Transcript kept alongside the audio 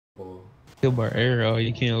Kill bar error. Oh,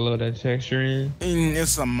 you can't load that texture in.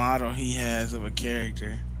 It's a model he has of a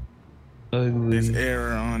character. There's Ugly.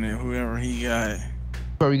 error on it. Whoever he got.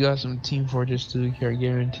 Probably got some Team Fortress 2 care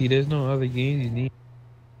guarantee. There's no other games you need.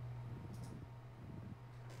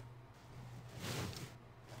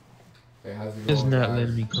 Hey, how's it It's going, not guys?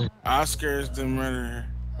 letting me come. Oscar is the murderer.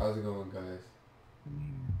 How's it going, guys?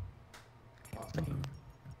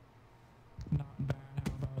 Not bad.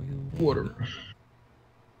 How about you? Water.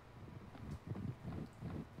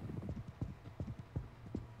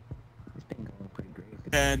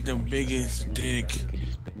 Had the biggest dick.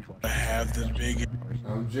 I have the biggest.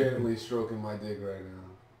 I'm gently stroking my dick right now.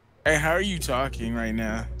 Hey, how are you talking right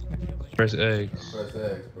now? Press X. Press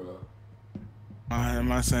X, bro.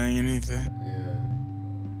 Am I saying anything? Yeah.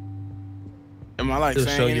 Am I like It'll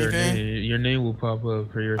show saying your anything? name. Your name will pop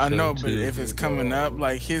up for yourself. I know, but too. if it's coming up,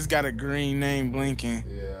 like his got a green name blinking.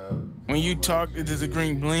 Yeah. When you talk, does a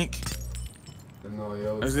green blink? No,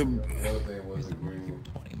 yo Is it? thing wasn't green.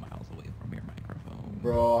 20 miles away from your microphone.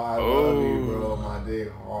 Bro, I love you, bro. My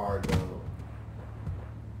dick hard, though.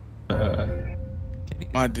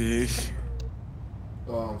 My dick.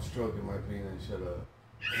 Oh, I'm stroking my penis. Shut up.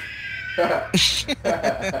 Why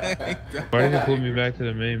did it put me back to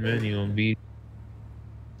the main menu on B?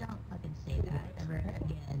 Don't fucking say that ever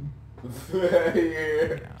again.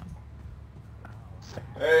 Yeah.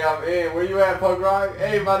 Hey, I'm in. Where you at, Punk Rock?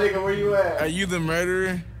 Hey, my nigga, where you at? Are you the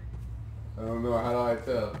murderer? I don't know. How do I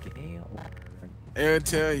tell? It'll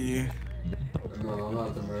tell you. No, I'm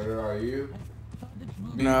not the murderer. Are you?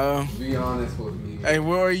 No. Be honest with me. Hey,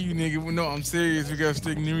 where are you, nigga? No, I'm serious. We gotta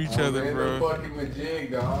stick near each other, in bro. the fucking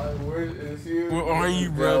majig, dog. Where is you? Where are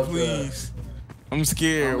you, bro? Delta. Please. I'm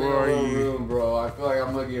scared. I'm Where are in a you? room, bro. I feel like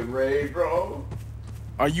I'm gonna get raided, bro.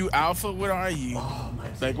 Are you Alpha? What are you? Oh, my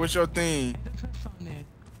Like, what's your thing?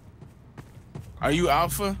 Are you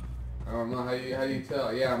Alpha? I don't know how you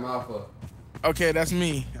tell. Yeah, I'm Alpha. Okay, that's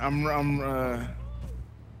me. I'm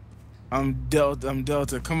Delta. I'm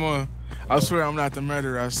Delta. Come on. I swear I'm not the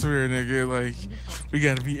murderer. I swear, nigga. Like, we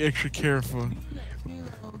gotta be extra careful.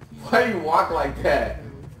 Why you walk like that?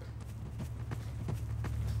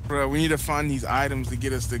 Bro, we need to find these items to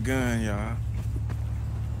get us the gun, y'all.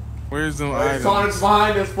 Where's them Hey, Sonic's items?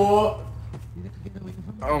 behind us, fool.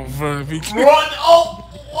 Oh, bro, be Run! Oh!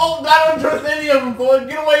 Oh, I don't trust any of them, boy.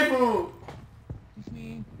 Get away from them. It's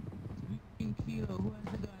me. It's Green Kilo. Who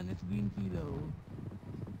has the gun? It's Green Kilo.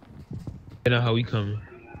 You know how we coming.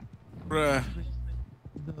 Bruh.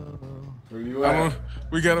 Where you at?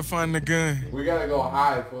 We gotta find the gun. We gotta go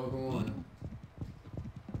hide, fool. Come on.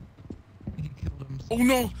 Oh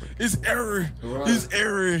no, it's Error. Run. It's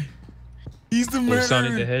Error. He's the murderer.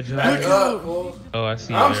 Sonic the Hedgehog. Back up, fool. Oh, I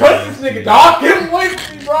see. I don't it. trust this nigga, dog. Get away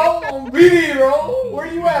from me, bro. I'm BD, bro.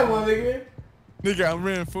 Where you at, my nigga? Nigga, I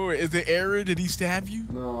ran for it. Is it Error? Did he stab you?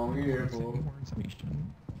 No, I'm here, fool. More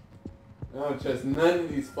information. I don't trust none of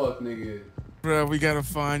these fuck niggas. Bro, we gotta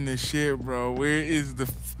find this shit, bro. Where is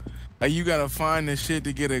the... Like, you gotta find this shit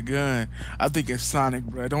to get a gun. I think it's Sonic,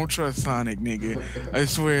 bro. Don't trust Sonic, nigga. I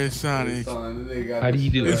swear it's Sonic. How do you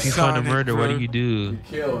do? It's If you find a Sonic, murder, what bro. do you do? You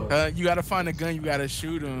kill him. You gotta find a gun. You gotta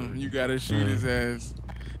shoot him. You gotta shoot his ass.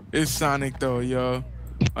 It's Sonic, though, yo.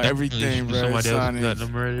 Everything, bro. It's Somebody else Sonic. got the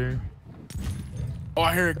murder. Oh,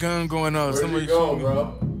 I hear a gun going off. Where'd Somebody you go, shoot me.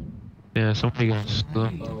 bro? Yeah, somebody got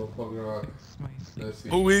stuck. Oh, fucking rock. Let's see.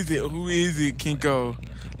 Who is it? Who is it, Kinko?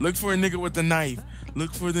 Look for a nigga with the knife.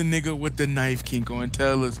 Look for the nigga with the knife, Kinko, and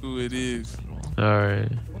tell us who it is. Alright.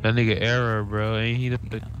 That nigga Error, bro. Ain't he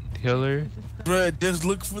the killer? Bruh, just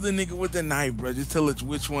look for the nigga with the knife, bro. Just tell us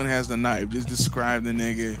which one has the knife. Just describe the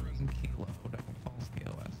nigga. Green Kilo. That false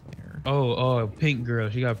KOS there. Oh, pink girl.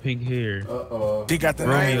 She got pink hair. Uh-oh. She got the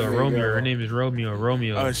Romeo, knife. Romeo. Her name is Romeo.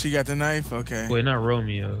 Romeo. Oh, she got the knife? Okay. Wait, not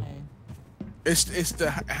Romeo. It's the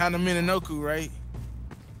Hana Minanoku, right?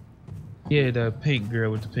 Yeah, the pink girl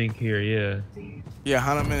with the pink hair. Yeah. Yeah,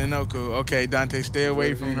 Hana Minanoku. Okay, Dante, stay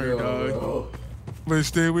away from her, dog. But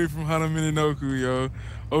stay away from Hana Minanoku, yo.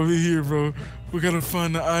 Over here, bro. We gotta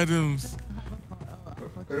find the items.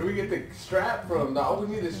 Where do we get the strap from, dog?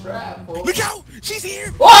 We need a strap, fool. Look out! She's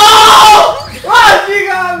here! Oh! Ah, she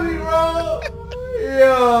got me, bro!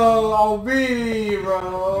 Yo, on BD,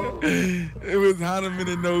 bro. It was Hana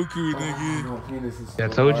Minanoku, nigga. My penis is so Yeah, I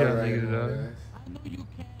told y'all hard right niggas, now, dog. guys. I know you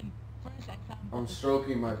can. First, I come. I'm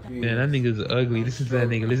stroking my penis. Man, that nigga's ugly. Listen to that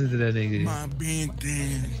nigga. Listen to that nigga. My being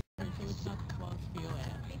dead.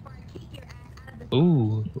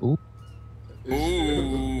 Ooh, ooh. Ooh.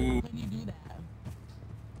 When you do that,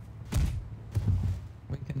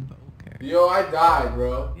 we can vote. Okay. Yo, I died,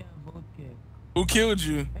 bro. Yeah, vote kick. Who killed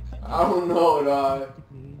you? I don't know, dog.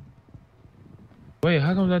 Wait,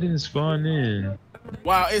 how come I didn't spawn in?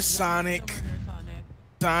 Wow, it's Sonic.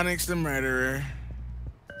 Sonic's the murderer.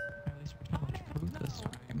 At least we're too much proof this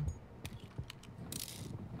time.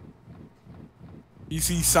 You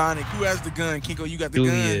see Sonic. Who has the gun? Kinko, you got the gun.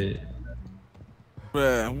 Juliet.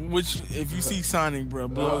 Bruh, if you see Sonic, bruh,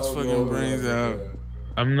 blow his fucking brains out.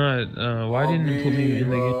 I'm not. Why didn't you put me in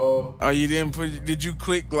the game? Oh, you didn't put? Did you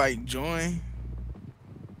click like join?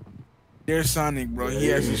 There's Sonic, bro. He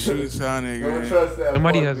has to shoot Sonic. Don't Man. trust that.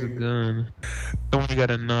 Somebody fuck has a nigga. gun. Somebody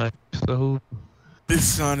got a knife. So who? It's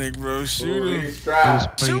Sonic, bro. Shoot Ooh, him. he's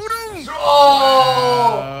strapped. Shoot him.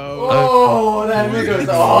 Oh! Oh, that nigga's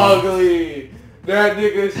ugly. That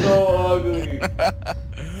nigga's so ugly.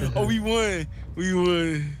 Oh, we won. We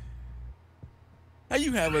won. How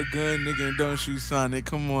you have a gun, nigga, and don't shoot Sonic?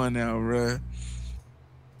 Come on now, bruh.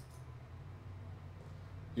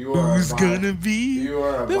 You are Who's gonna be? You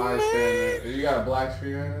are a the bystander. You got a black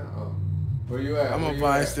screen right now? Oh. Where you at? I'm Where a you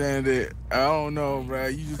bystander. I don't know,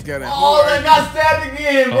 bruh. You just gotta. Oh, they got stabbed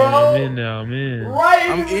again, bro. Oh, I'm in now. I'm in. Right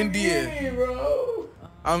in I'm the India. beginning, bro.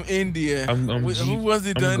 I'm India. I'm Who was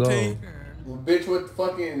it, I'm Dante? Go. Bitch with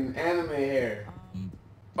fucking anime hair.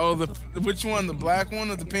 Oh, which one? The black one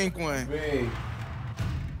or the pink one? Big.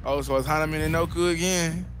 Oh, so it's Hanami and Noku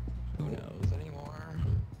again? Who knows anymore?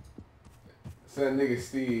 It's that nigga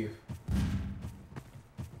Steve.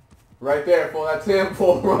 Right there, fool. That's him,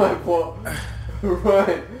 fool. Run, fool.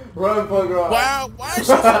 Run. Run, fuck run. Wow, why is she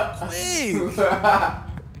so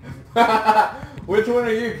quick? Which one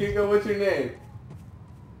are you, Kingo? What's your name?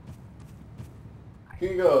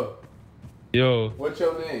 Kingo, Yo, what's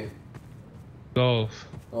your name? golf.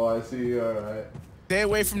 Oh, I see you, alright. Stay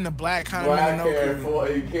away from the black Hanami Black and hair, Noku. fool.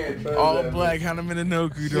 You can't trust All that. black Hanami and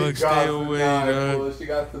Noku, She dog. got Stay the away, knife, dog. fool. She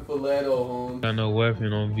got the stiletto, home. Got no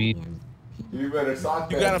weapon on V. You better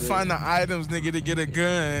sock You that gotta bitch. find the items, nigga, to get a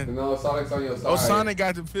gun. No, Sonic's on your side. Oh, Sonic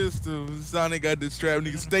got the pistol. Sonic got the strap.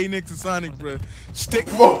 Nigga, stay next to Sonic, bro. Stick.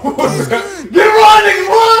 Get run, nigga,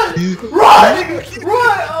 run! Run, nigga,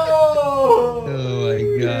 run! Oh! Oh my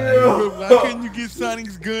god. Bro, why couldn't you get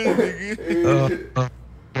Sonic's gun, nigga? Oh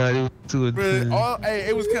god, it was too Bro, intense. hey,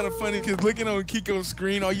 it was kind of funny because looking on Kiko's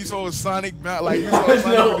screen, all you saw was Sonic, like you saw Sonic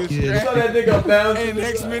No, with his you strap. saw that nigga bounce. And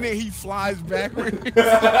next minute he flies backwards.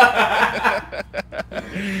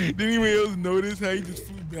 Didn't anyone else notice how he just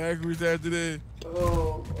flew backwards after that?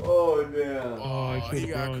 Oh, damn. Oh, he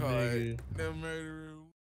killed got the wrong caught. nigga. The murderer.